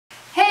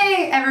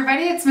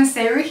everybody, it's Miss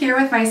Sayru here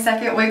with my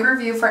second wig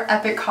review for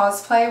Epic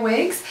Cosplay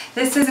wigs.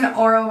 This is an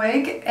Aura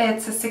wig.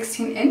 It's a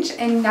 16-inch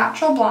in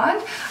natural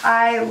blonde.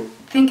 I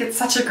think it's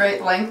such a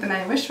great length and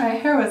I wish my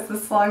hair was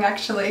this long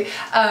actually.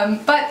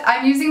 But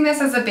I'm using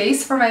this as a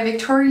base for my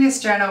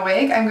Victorious Janna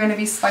wig. I'm going to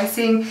be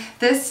splicing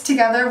this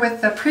together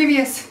with the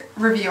previous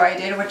review I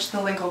did, which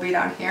the link will be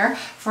down here,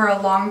 for a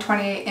long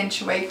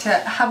 28-inch wig to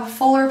have a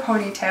fuller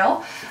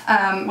ponytail.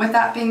 With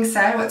that being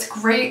said, what's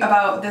great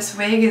about this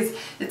wig is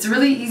it's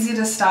really easy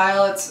to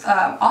style. It's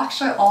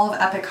actually all of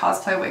Epic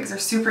Cosplay wigs are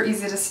super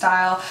easy to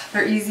style.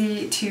 They're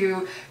easy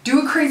to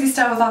do a crazy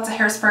style with lots of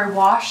hairspray,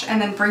 wash,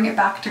 and then bring it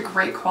back to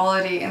great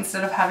quality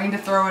instead of having to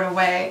throw it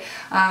away.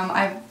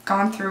 I've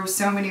gone through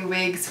so many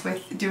wigs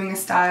with doing a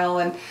style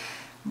and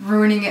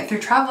ruining it through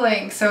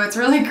traveling, so it's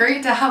really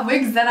great to have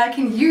wigs that I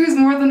can use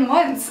more than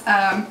once,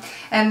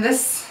 and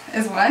this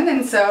is one.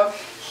 And so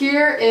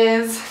here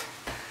is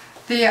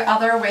the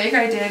other wig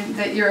I did,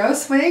 the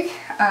Eros wig,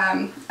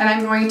 and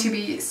I'm going to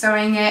be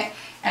sewing it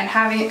and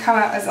having it come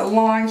out as a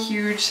long,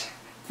 huge,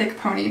 thick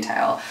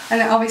ponytail,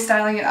 and I'll be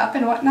styling it up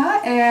and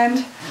whatnot.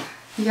 And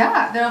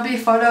yeah, there'll be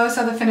photos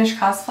of the finished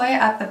cosplay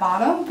at the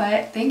bottom,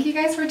 but thank you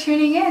guys for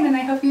tuning in and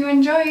I hope you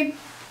enjoyed.